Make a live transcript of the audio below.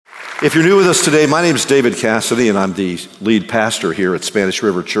If you're new with us today, my name is David Cassidy, and I'm the lead pastor here at Spanish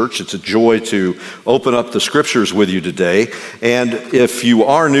River Church. It's a joy to open up the scriptures with you today. And if you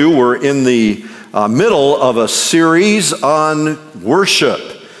are new, we're in the middle of a series on worship.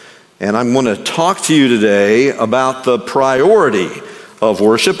 And I'm going to talk to you today about the priority of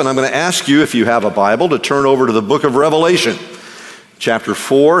worship. And I'm going to ask you, if you have a Bible, to turn over to the book of Revelation. Chapter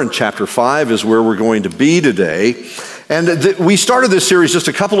 4 and chapter 5 is where we're going to be today. And we started this series just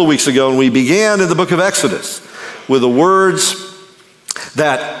a couple of weeks ago, and we began in the book of Exodus with the words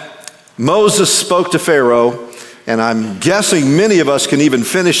that Moses spoke to Pharaoh, and I'm guessing many of us can even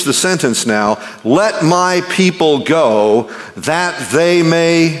finish the sentence now, "Let my people go that they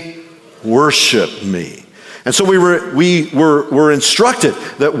may worship me." And so we were instructed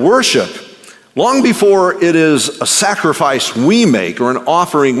that worship, long before it is a sacrifice we make or an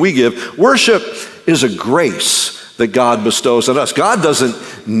offering we give, worship is a grace that God bestows on us. God doesn't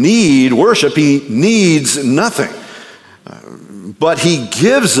need worship. He needs nothing. But he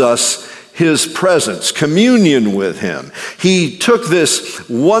gives us his presence, communion with him. He took this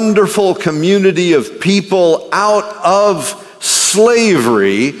wonderful community of people out of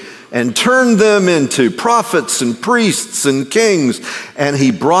slavery and turned them into prophets and priests and kings, and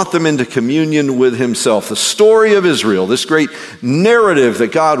he brought them into communion with himself. The story of Israel, this great narrative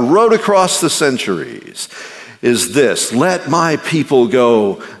that God wrote across the centuries, is this: let my people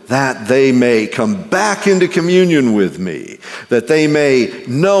go that they may come back into communion with me, that they may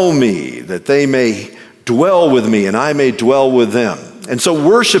know me, that they may dwell with me, and I may dwell with them. And so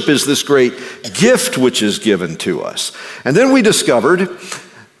worship is this great gift which is given to us. And then we discovered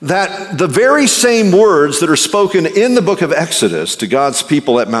that the very same words that are spoken in the book of Exodus to God's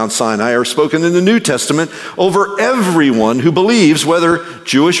people at Mount Sinai are spoken in the New Testament over everyone who believes, whether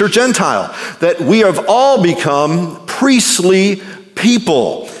Jewish or Gentile, that we have all become priestly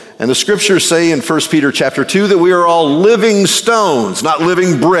people. And the scriptures say in 1 Peter chapter 2 that we are all living stones, not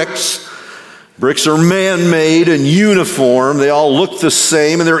living bricks. Bricks are man-made and uniform. They all look the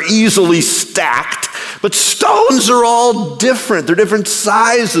same and they're easily stacked. But stones are all different. They're different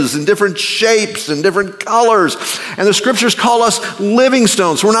sizes and different shapes and different colors. And the scriptures call us living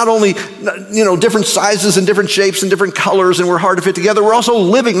stones. We're not only, different sizes and different shapes and different colors and we're hard to fit together. We're also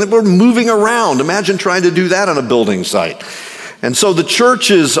living, we're moving around. Imagine trying to do that on a building site. And so the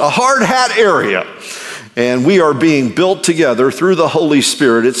church is a hard hat area. And we are being built together through the Holy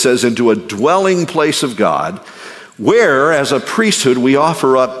Spirit, it says, into a dwelling place of God, where, as a priesthood, we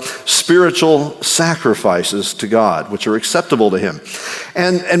offer up spiritual sacrifices to God, which are acceptable to him.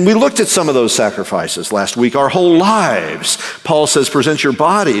 And we looked at some of those sacrifices last week. Our whole lives, Paul says, present your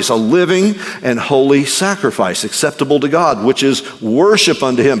bodies a living and holy sacrifice, acceptable to God, which is worship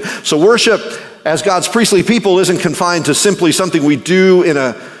unto him. So worship, as God's priestly people, isn't confined to simply something we do in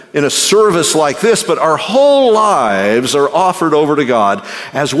a service like this, but our whole lives are offered over to God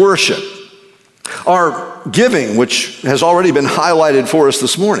as worship. Our giving, which has already been highlighted for us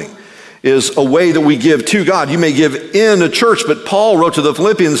this morning, is a way that we give to God. You may give in a church, but Paul wrote to the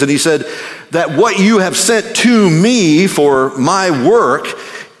Philippians and he said that what you have sent to me for my work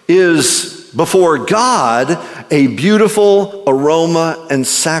is before God a beautiful aroma and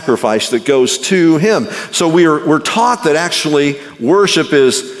sacrifice that goes to him. So we're taught that actually worship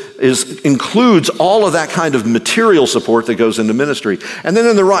includes all of that kind of material support that goes into ministry. And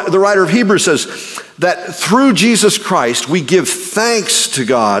then the writer of Hebrews says that through Jesus Christ, we give thanks to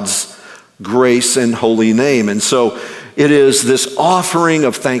God's grace and holy name. And so it is this offering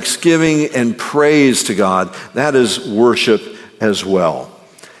of thanksgiving and praise to God. That is worship as well.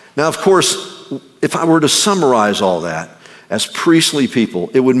 Now, of course, if I were to summarize all that as priestly people,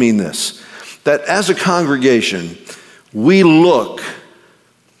 it would mean this: that as a congregation, we look,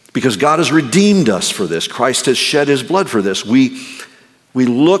 because God has redeemed us for this, Christ has shed his blood for this, we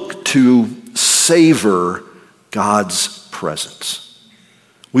look to savor God's presence.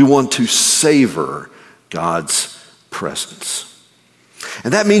 We want to savor God's presence.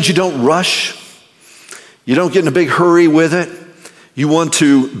 And that means you don't rush. You don't get in a big hurry with it. You want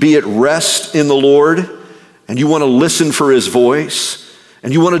to be at rest in the Lord, and you want to listen for his voice,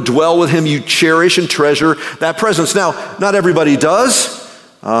 and you want to dwell with him. You cherish and treasure that presence. Now, not everybody does.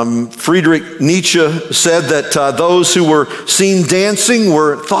 Friedrich Nietzsche said that those who were seen dancing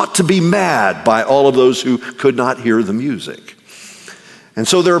were thought to be mad by all of those who could not hear the music. And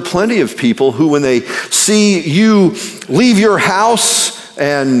so there are plenty of people who, when they see you leave your house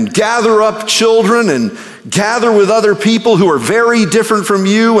and gather up children and gather with other people who are very different from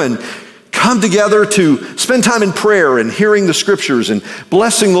you and come together to spend time in prayer and hearing the scriptures and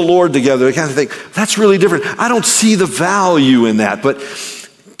blessing the Lord together, they kind of think, that's really different. I don't see the value in that, but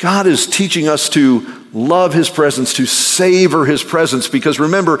God is teaching us to love his presence, to savor his presence, because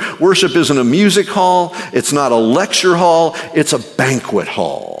remember, worship isn't a music hall, it's not a lecture hall, it's a banquet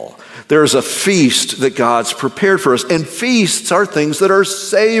hall. There's a feast that God's prepared for us, and feasts are things that are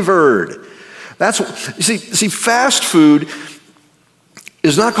savored. See, fast food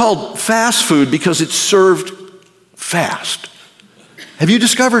is not called fast food because it's served fast. Have you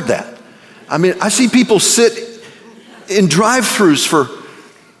discovered that? I mean, I see people sit in drive-thrus for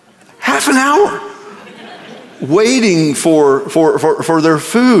half an hour waiting for their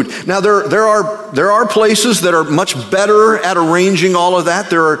food. Now, there are places that are much better at arranging all of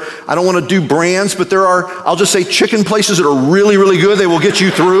that. I don't want to do brands, but I'll just say chicken places that are really, really good. They will get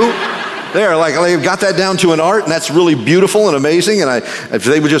you through. They've got that down to an art, and that's really beautiful and amazing, and if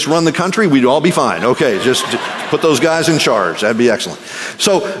they would just run the country, we'd all be fine. Okay, just put those guys in charge. That'd be excellent.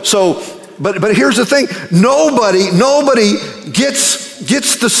 But here's the thing. Nobody gets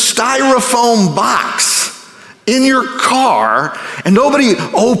the styrofoam box in your car, and nobody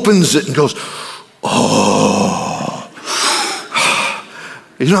opens it and goes, oh.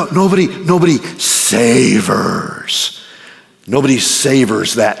 Nobody savors. Nobody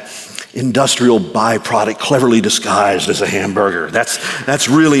savors that industrial byproduct cleverly disguised as a hamburger. That's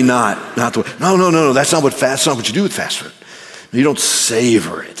really not the way. No. That's not what you do with fast food. You don't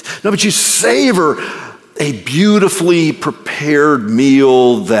savor it. No, but you savor a beautifully prepared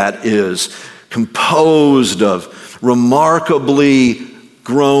meal that is composed of remarkably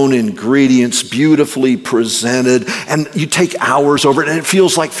grown ingredients, beautifully presented, and you take hours over it, and it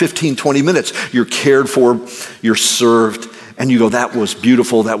feels like 15, 20 minutes. You're cared for, you're served, and you go, that was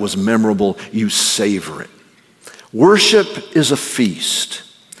beautiful, that was memorable. You savor it. Worship is a feast,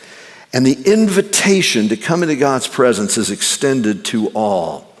 and the invitation to come into God's presence is extended to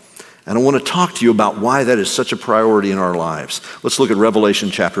all. And I want to talk to you about why that is such a priority in our lives. Let's look at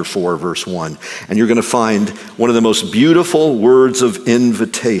Revelation chapter 4, verse 1. And you're going to find one of the most beautiful words of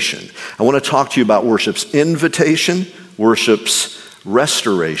invitation. I want to talk to you about worship's invitation, worship's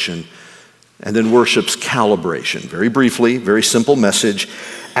restoration, and then worship's calibration. Very briefly, very simple message.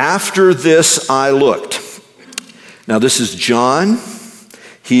 After this I looked. Now this is John.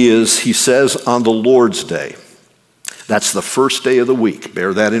 He says on the Lord's Day. That's the first day of the week.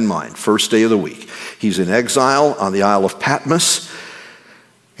 Bear that in mind. First day of the week. He's in exile on the Isle of Patmos,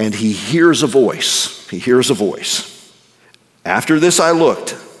 and he hears a voice. He hears a voice. After this I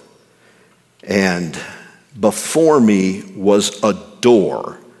looked, and before me was a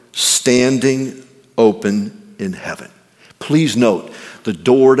door standing open in heaven. Please note, the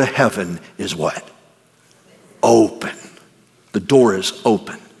door to heaven is what? Open. The door is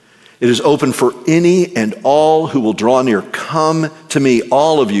open. It is open for any and all who will draw near. Come to me,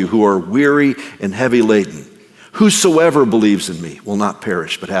 all of you who are weary and heavy laden. Whosoever believes in me will not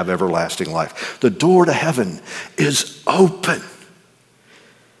perish but have everlasting life. The door to heaven is open.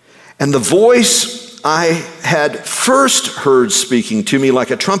 And the voice I had first heard speaking to me like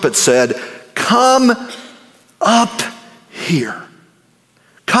a trumpet said, come up here.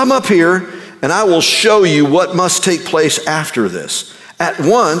 Come up here, and I will show you what must take place after this. At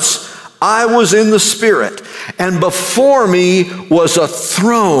once, I was in the Spirit, and before me was a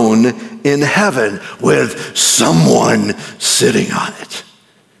throne in heaven with someone sitting on it.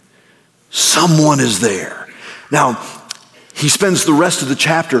 Someone is there. Now, he spends the rest of the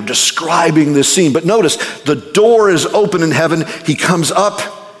chapter describing this scene, but notice the door is open in heaven. He comes up,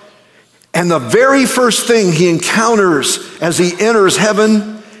 and the very first thing he encounters as he enters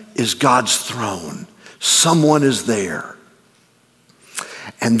heaven is God's throne. Someone is there.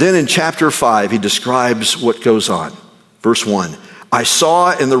 And then in chapter 5, he describes what goes on. Verse 1, I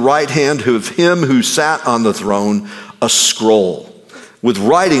saw in the right hand of him who sat on the throne a scroll with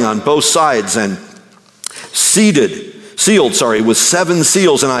writing on both sides and sealed with 7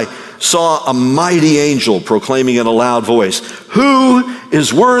 seals. And I saw a mighty angel proclaiming in a loud voice, who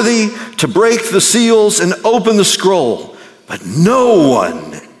is worthy to break the seals and open the scroll? But no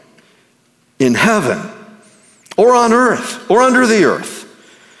one in heaven or on earth or under the earth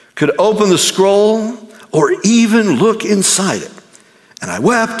could open the scroll or even look inside it. And I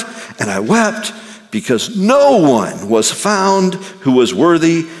wept because no one was found who was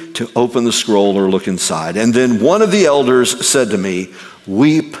worthy to open the scroll or look inside. And then one of the elders said to me,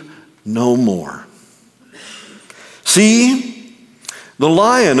 weep no more. See, the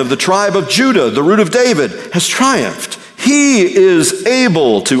Lion of the tribe of Judah, the Root of David, has triumphed. He is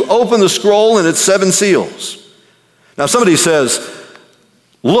able to open the scroll and its 7 seals. Now somebody says,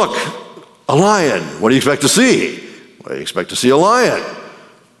 look, a lion. What do you expect to see? Well, you expect to see a lion.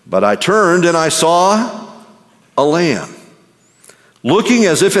 But I turned and I saw a lamb. looking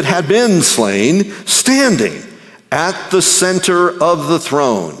as if it had been slain, standing at the center of the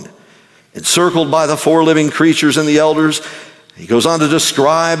throne, encircled by the four living creatures and the elders. He goes on to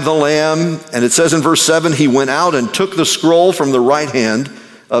describe the Lamb, and it says in verse 7, he went out and took the scroll from the right hand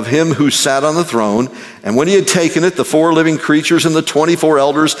of him who sat on the throne, and when he had taken it, the four living creatures and the 24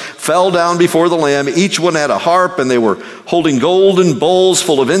 elders fell down before the Lamb. Each one had a harp, and they were holding golden bowls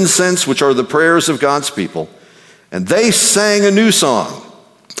full of incense, which are the prayers of God's people. And they sang a new song,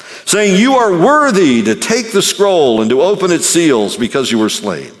 saying, you are worthy to take the scroll and to open its seals, because you were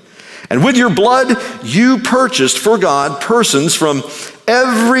slain. And with your blood, you purchased for God persons from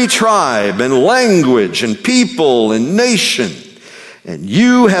every tribe and language and people and nation. And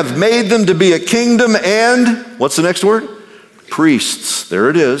you have made them to be a kingdom and, what's the next word? Priests. There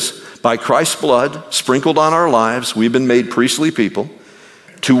it is. By Christ's blood sprinkled on our lives, we've been made priestly people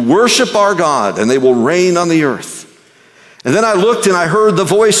to worship our God, and they will reign on the earth. And then I looked and I heard the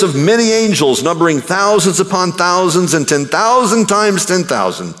voice of many angels, numbering thousands upon thousands and 10,000 times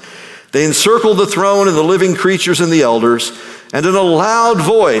 10,000. They encircled the throne and the living creatures and the elders, and in a loud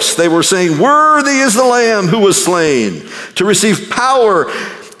voice they were saying, worthy is the Lamb who was slain to receive power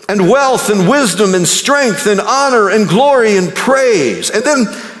and wealth and wisdom and strength and honor and glory and praise. And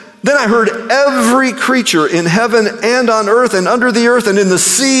then I heard every creature in heaven and on earth and under the earth and in the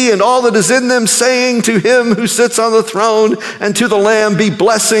sea and all that is in them saying to him who sits on the throne and to the Lamb be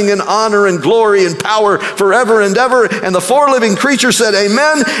blessing and honor and glory and power forever and ever. And the four living creatures said,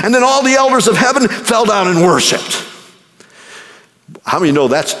 amen. And then all the elders of heaven fell down and worshiped. How many know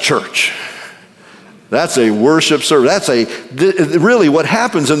that's church? That's a worship service. Really what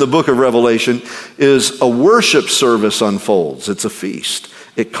happens in the book of Revelation is a worship service unfolds. It's a feast.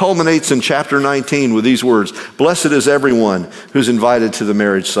 It culminates in chapter 19 with these words, blessed is everyone who's invited to the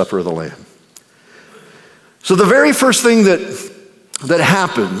marriage supper of the Lamb. So the very first thing that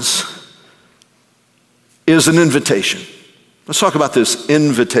happens is an invitation. Let's talk about this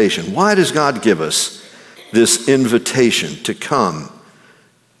invitation. Why does God give us this invitation to come?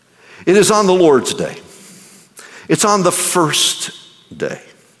 It is on the Lord's day. It's on the first day.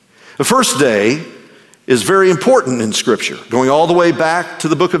 The first day is very important in Scripture, going all the way back to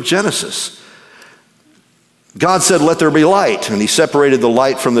the book of Genesis. God said, let there be light, and he separated the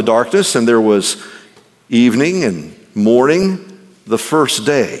light from the darkness, and there was evening and morning the first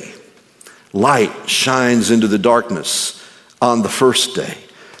day. Light shines into the darkness on the first day.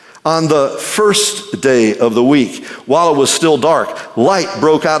 On the first day of the week, while it was still dark, light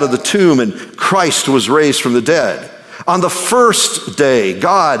broke out of the tomb and Christ was raised from the dead. On the first day,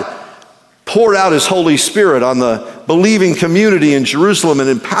 God poured out his Holy Spirit on the believing community in Jerusalem and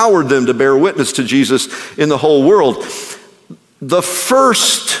empowered them to bear witness to Jesus in the whole world. The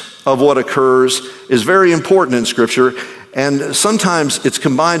first of what occurs is very important in Scripture, and sometimes it's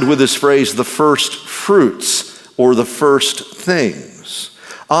combined with this phrase, the first fruits or the first things.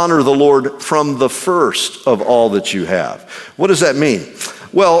 Honor the Lord from the first of all that you have. What does that mean?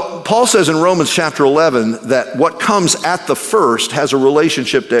 Well, Paul says in Romans chapter 11 that what comes at the first has a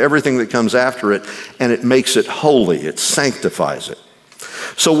relationship to everything that comes after it, and it makes it holy. It sanctifies it.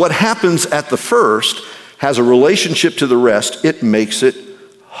 So what happens at the first has a relationship to the rest. It makes it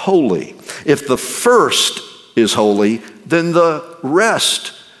holy. If the first is holy, then the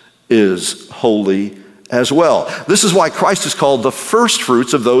rest is holy as well. This is why Christ is called the first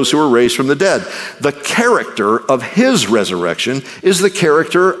fruits of those who are raised from the dead. The character of his resurrection is the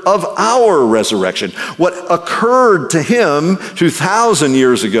character of our resurrection. What occurred to him 2,000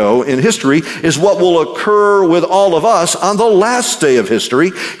 years ago in history is what will occur with all of us on the last day of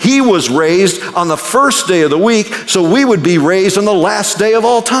history. He was raised on the first day of the week, so we would be raised on the last day of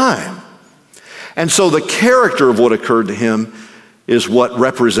all time. And so the character of what occurred to him is what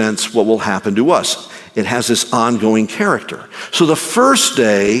represents what will happen to us. It has this ongoing character. So the first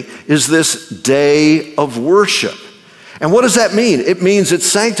day is this day of worship. And what does that mean? It means it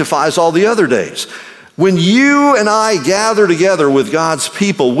sanctifies all the other days. When you and I gather together with God's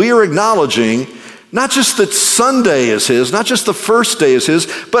people, we are acknowledging not just that Sunday is his, not just the first day is his,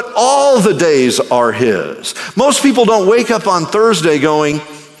 but all the days are his. Most people don't wake up on Thursday going,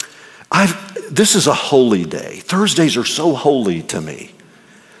 this is a holy day. Thursdays are so holy to me.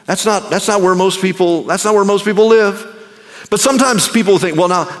 That's not where most people live. But sometimes people think, well,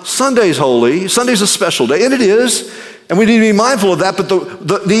 now Sunday's holy, Sunday's a special day, and it is, and we need to be mindful of that, but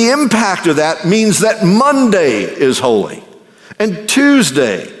the impact of that means that Monday is holy. And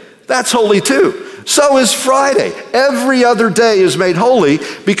Tuesday, that's holy too. So is Friday. Every other day is made holy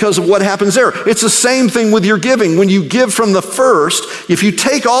because of what happens there. It's the same thing with your giving. When you give from the first, if you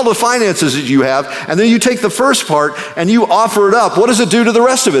take all the finances that you have and then you take the first part and you offer it up, what does it do to the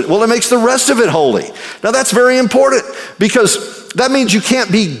rest of it? Well, it makes the rest of it holy. Now that's very important because that means you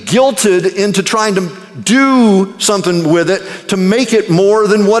can't be guilted into trying to do something with it to make it more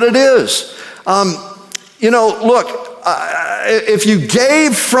than what it is. Look, if you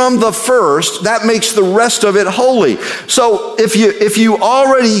gave from the first, that makes the rest of it holy. So if you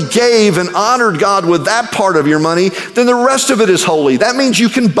already gave and honored God with that part of your money, then the rest of it is holy. That means you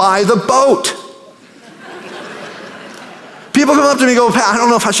can buy the boat. People come up to me and go, I don't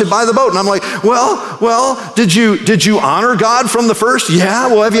know if I should buy the boat. And I'm like, well, did you honor God from the first? Yeah.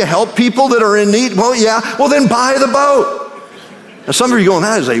 Well, have you helped people that are in need? Well, yeah. Well, then buy the boat. Now, some of you are going,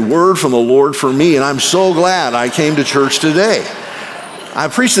 that is a word from the Lord for me, and I'm so glad I came to church today. I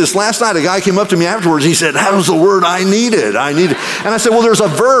preached this last night. A guy came up to me afterwards. He said, that was the word I needed. And I said, well, there's a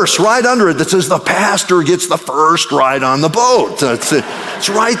verse right under it that says the pastor gets the first ride on the boat. It's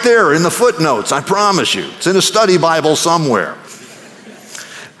right there in the footnotes, I promise you. It's in a study Bible somewhere.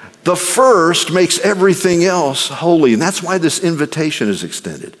 The first makes everything else holy, and that's why this invitation is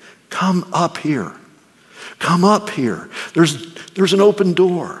extended. Come up here. Come up here. There's an open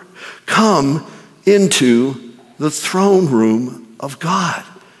door. Come into the throne room of God.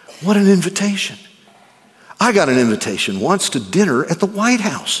 What an invitation. I got an invitation once to dinner at the White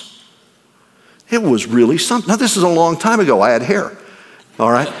House. It was really something. Now, this is a long time ago. I had hair.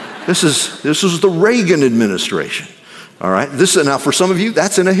 All right. This was the Reagan administration. All right. Now, for some of you,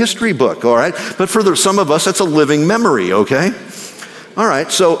 that's in a history book. All right. But for some of us, that's a living memory. Okay. All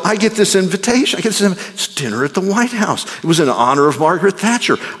right, so I get this invitation. It's dinner at the White House. It was in honor of Margaret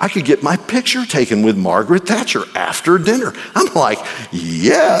Thatcher. I could get my picture taken with Margaret Thatcher after dinner. I'm like,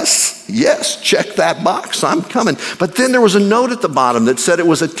 yes, check that box. I'm coming. But then there was a note at the bottom that said it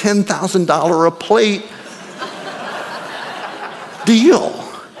was a $10,000 a plate deal.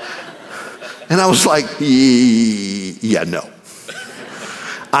 And I was like, yeah, no.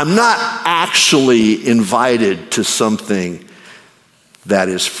 I'm not actually invited to something that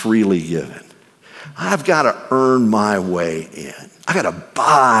is freely given. I've got to earn my way in. I got to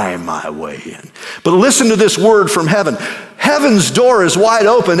buy my way in. But listen to this word from heaven. Heaven's door is wide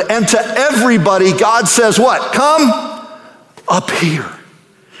open, and to everybody, God says what? Come up here.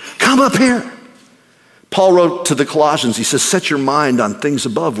 Come up here. Paul wrote to the Colossians, he says, set your mind on things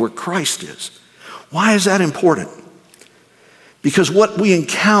above where Christ is. Why is that important? Because what we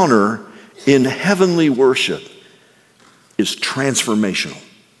encounter in heavenly worship is transformational,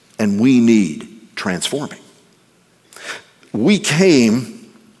 and we need transforming. We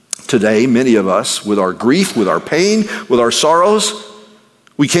came today, many of us, with our grief, with our pain, with our sorrows.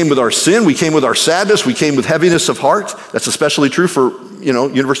 We came with our sin, we came with our sadness, we came with heaviness of heart. That's especially true for,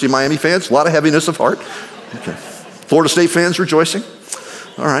 University of Miami fans, a lot of heaviness of heart. Okay. Florida State fans rejoicing.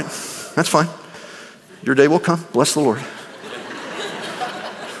 All right, that's fine. Your day will come, bless the Lord.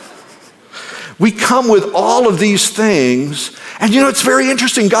 We come with all of these things, and it's very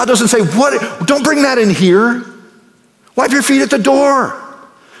interesting. God doesn't say, "What? Don't bring that in here. Wipe your feet at the door.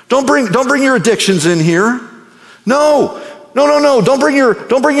 Don't bring your addictions in here. No. Don't bring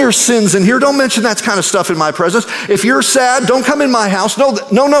your sins in here. Don't mention that kind of stuff in my presence. If you're sad, don't come in my house. No,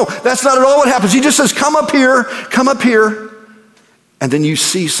 that's not at all what happens. He just says, come up here. And then you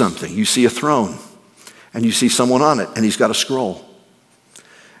see something. You see a throne, and you see someone on it, and he's got a scroll.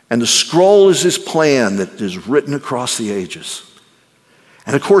 And the scroll is his plan that is written across the ages.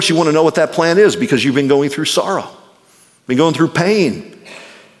 And of course, you want to know what that plan is because you've been going through sorrow, been going through pain.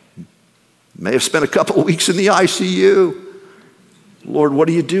 You may have spent a couple of weeks in the ICU. Lord, what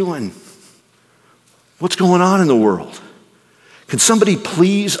are you doing? What's going on in the world? Can somebody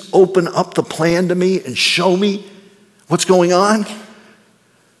please open up the plan to me and show me what's going on?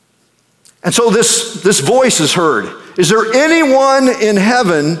 And so this voice is heard. Is there anyone in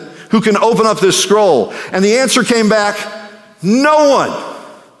heaven who can open up this scroll? And the answer came back, no one.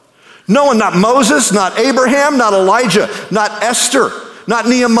 No one, not Moses, not Abraham, not Elijah, not Esther, not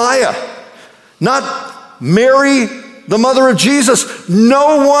Nehemiah, not Mary, the mother of Jesus.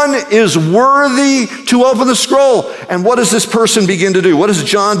 No one is worthy to open the scroll. And what does this person begin to do? What does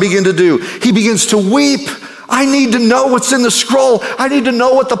John begin to do? He begins to weep. I need to know what's in the scroll. I need to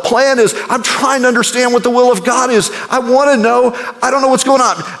know what the plan is. I'm trying to understand what the will of God is. I want to know. I don't know what's going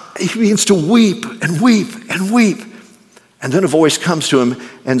on. He begins to weep and weep and weep. And then a voice comes to him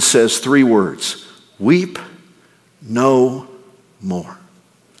and says 3 words, weep no more.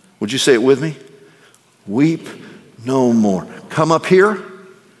 Would you say it with me? Weep no more. Come up here.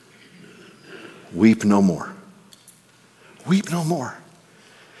 weep no more. Weep no more.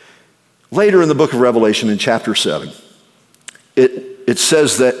 Later in the book of Revelation, in chapter 7, it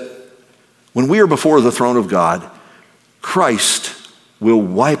says that when we are before the throne of God, Christ will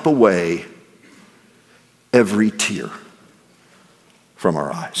wipe away every tear from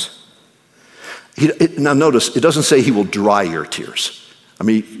our eyes. Now notice, it doesn't say he will dry your tears. I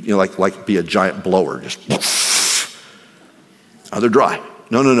mean, like be a giant blower, just, oh, they're dry.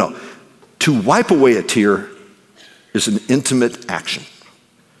 No. To wipe away a tear is an intimate action.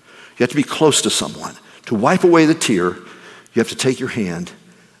 You have to be close to someone. To wipe away the tear, you have to take your hand,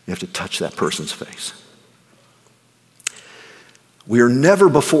 you have to touch that person's face. We are never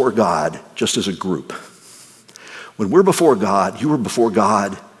before God just as a group. When we're before God, you are before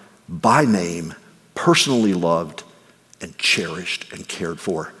God by name, personally loved and cherished and cared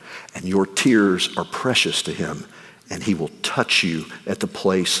for. And your tears are precious to him, and he will touch you at the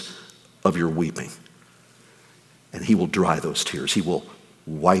place of your weeping. And he will dry those tears. He will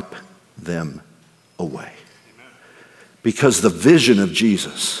wipe them away. Because the vision of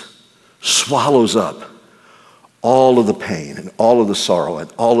Jesus swallows up all of the pain and all of the sorrow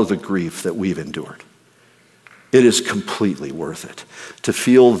and all of the grief that we've endured. It is completely worth it to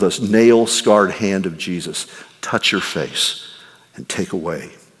feel the nail-scarred hand of Jesus touch your face and take away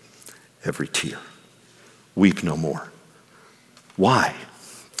every tear. Weep no more. Why?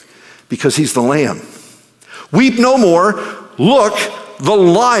 Because he's the Lamb. Weep no more. Look, the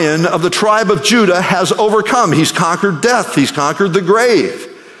Lion of the tribe of Judah has overcome. He's conquered death. He's conquered the grave.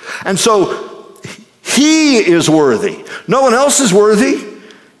 And so he is worthy. No one else is worthy.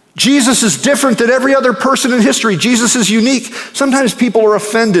 Jesus is different than every other person in history. Jesus is unique. Sometimes people are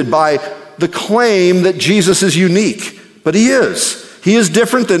offended by the claim that Jesus is unique, but he is. He is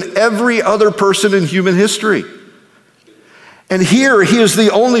different than every other person in human history. And here he is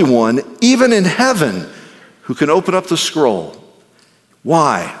the only one, even in heaven, who can open up the scroll.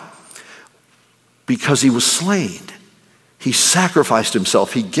 Why? Because he was slain. He sacrificed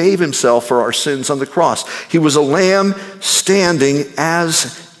himself. He gave himself for our sins on the cross. He was a lamb standing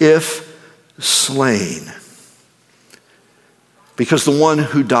as if slain. Because the one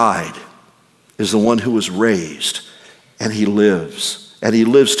who died is the one who was raised, and he lives. And he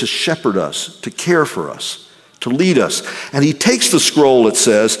lives to shepherd us, to care for us, to lead us. And he takes the scroll, it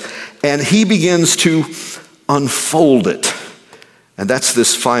says, and he begins to unfold it. And that's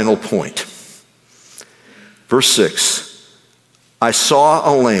this final point. Verse 6, I saw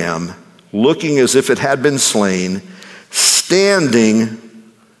a lamb looking as if it had been slain, standing,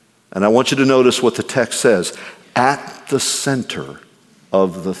 and I want you to notice what the text says, at the center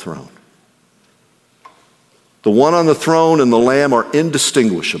of the throne. The one on the throne and the lamb are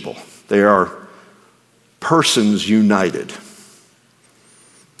indistinguishable. They are persons united.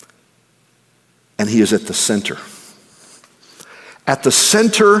 And he is at the center. At the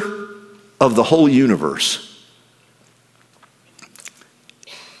center of the whole universe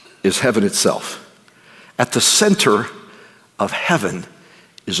is heaven itself. At the center of heaven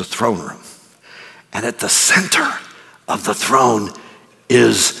is a throne room. And at the center of the throne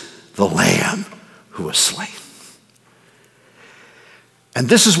is the Lamb who was slain. And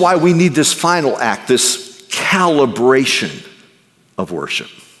this is why we need this final act, this calibration of worship.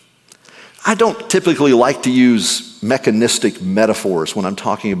 I don't typically like to use mechanistic metaphors when I'm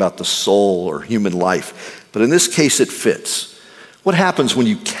talking about the soul or human life, but in this case it fits. What happens when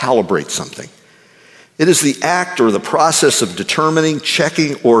you calibrate something? It is the act or the process of determining,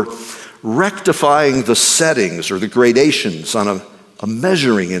 checking, or rectifying the settings or the gradations on a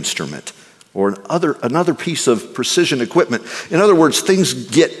measuring instrument or another piece of precision equipment. In other words, things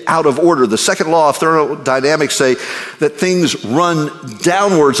get out of order. The second law of thermodynamics say that things run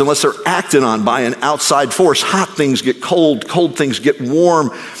downwards unless they're acted on by an outside force. Hot things get cold, cold things get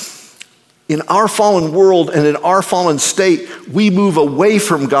warm. In our fallen world and in our fallen state, we move away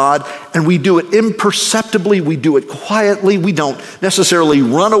from God, and we do it imperceptibly, we do it quietly, we don't necessarily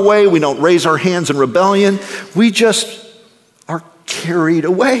run away, we don't raise our hands in rebellion, we just are carried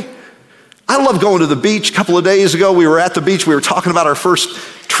away. I love going to the beach. A couple of days ago, we were at the beach. We were talking about our first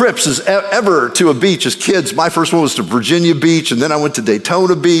trips as ever to a beach as kids. My first one was to Virginia Beach, and then I went to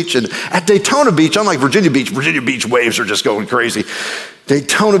Daytona Beach. And at Daytona Beach, unlike Virginia Beach waves are just going crazy.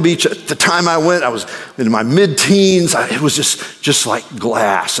 Daytona Beach, at the time I went, I was in my mid-teens. It was just like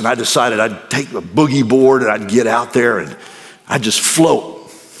glass. And I decided I'd take a boogie board and I'd get out there and I'd just float.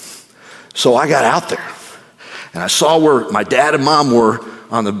 So I got out there and I saw where my dad and mom were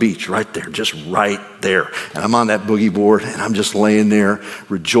on the beach right there, just right there. And I'm on that boogie board and I'm just laying there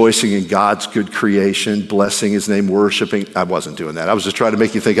rejoicing in God's good creation, blessing his name, worshiping. I wasn't doing that. I was just trying to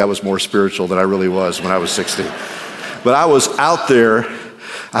make you think I was more spiritual than I really was when I was 16. But I was out there,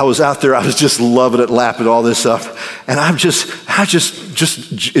 I was just loving it, lapping all this up. And I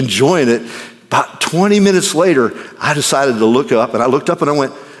just enjoying it. About 20 minutes later, I decided to look up, and I looked up and I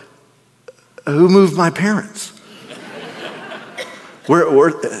went, who moved my parents?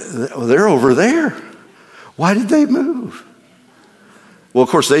 They're over there. Why did they move? Well, of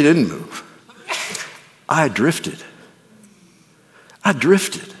course, they didn't move. I drifted.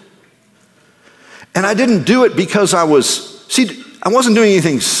 And I didn't do it because I wasn't doing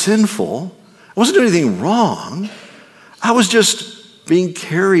anything sinful. I wasn't doing anything wrong. I was just being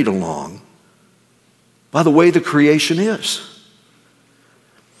carried along by the way the creation is.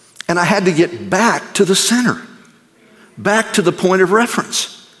 And I had to get back to the center, back to the point of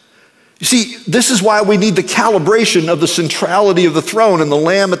reference. You see, this is why we need the calibration of the centrality of the throne and the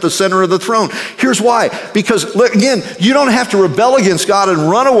Lamb at the center of the throne. Here's why. Because, again, you don't have to rebel against God and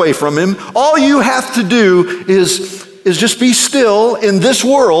run away from him. All you have to do is just be still in this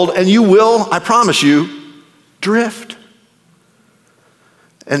world, and you will, I promise you, drift.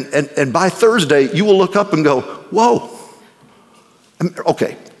 And by Thursday, you will look up and go, whoa.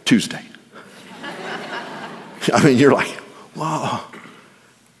 Okay, Tuesday. I mean, you're like, whoa.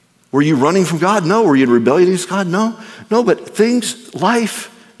 Were you running from God? No. Were you in rebellion against God? No. No, but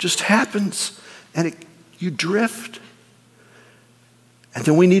life just happens, and you drift. And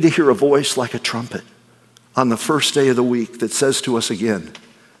then we need to hear a voice like a trumpet on the first day of the week that says to us again,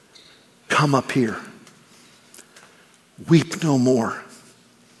 come up here. Weep no more.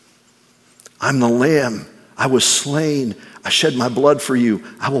 I'm the Lamb. I was slain. I shed my blood for you.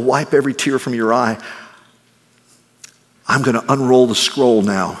 I will wipe every tear from your eye. I'm going to unroll the scroll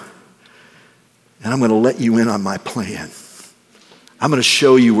now, and I'm going to let you in on my plan. I'm going to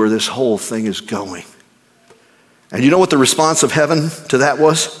show you where this whole thing is going. And you know what the response of heaven to that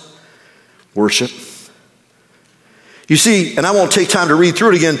was? Worship. You see, and I won't take time to read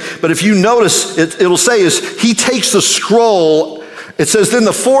through it again, but if you notice, it'll say is he takes the scroll. It says, then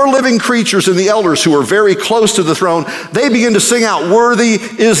the four living creatures and the elders who are very close to the throne, they begin to sing out, worthy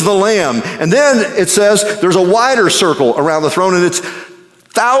is the Lamb. And then it says there's a wider circle around the throne, and it's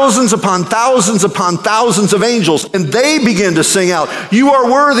thousands upon thousands upon thousands of angels, and they begin to sing out, you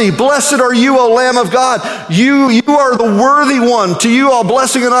are worthy, blessed are you, O Lamb of God. You are the worthy one. To you all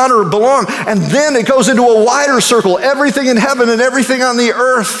blessing and honor belong. And then it goes into a wider circle, everything in heaven and everything on the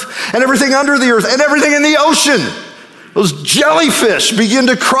earth and everything under the earth and everything in the ocean. Those jellyfish begin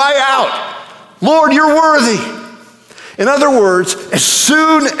to cry out, Lord, you're worthy. In other words, as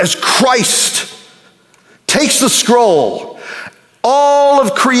soon as Christ takes the scroll, all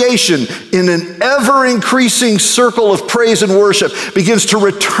of creation in an ever-increasing circle of praise and worship begins to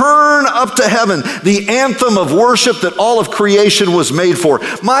return up to heaven, the anthem of worship that all of creation was made for.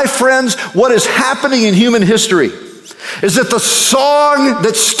 My friends, what is happening in human history is that the song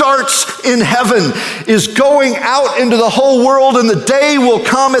that starts in heaven is going out into the whole world, and the day will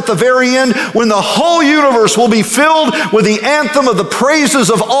come at the very end when the whole universe will be filled with the anthem of the praises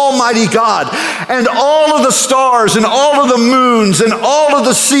of Almighty God. And all of the stars and all of the moons and all of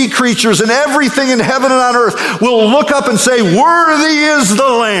the sea creatures and everything in heaven and on earth will look up and say, worthy is the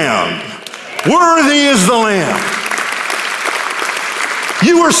Lamb. Worthy is the Lamb.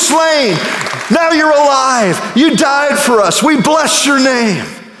 You were slain. Now you're alive. You died for us. We bless your name.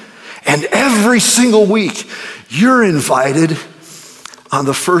 And every single week, you're invited on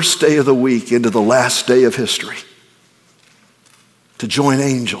the first day of the week into the last day of history to join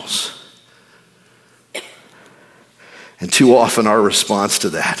angels. And too often our response to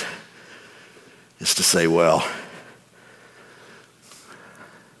that is to say, well,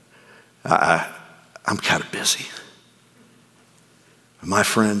 I'm kind of busy. My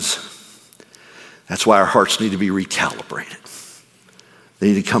friends, that's why our hearts need to be recalibrated. They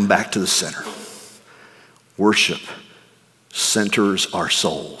need to come back to the center. Worship centers our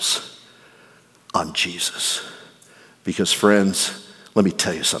souls on Jesus. Because friends, let me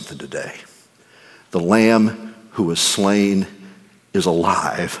tell you something today. The Lamb who was slain is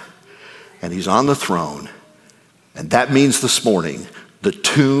alive, and he's on the throne. And that means this morning, the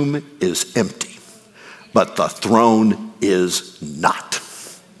tomb is empty, but the throne is not.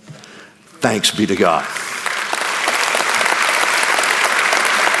 Thanks be to God.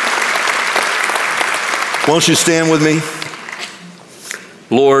 Won't you stand with me?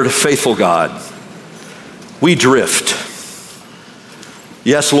 Lord, faithful God, we drift.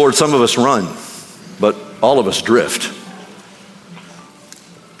 Yes, Lord, some of us run, but all of us drift.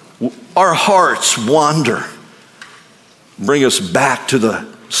 our hearts wander, bring us back to the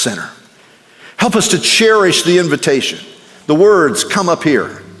center. Help us to cherish the invitation. The words, come up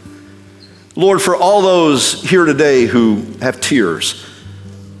here. Lord, for all those here today who have tears,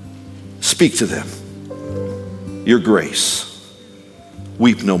 speak to them. Your grace.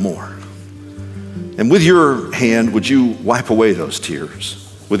 Weep no more. And with your hand, would you wipe away those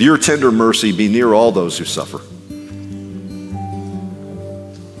tears? With your tender mercy, be near all those who suffer.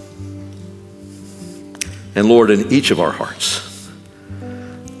 And Lord, in each of our hearts,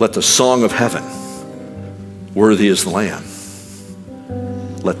 let the song of heaven, worthy is the Lamb,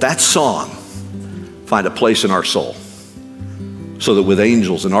 let that song find a place in our soul, so that with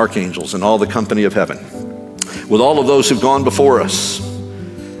angels and archangels and all the company of heaven, with all of those who've gone before us,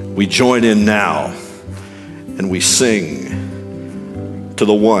 we join in now and we sing to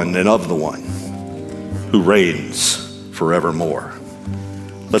the one and of the one who reigns forevermore.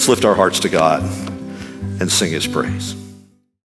 Let's lift our hearts to God and sing his praise.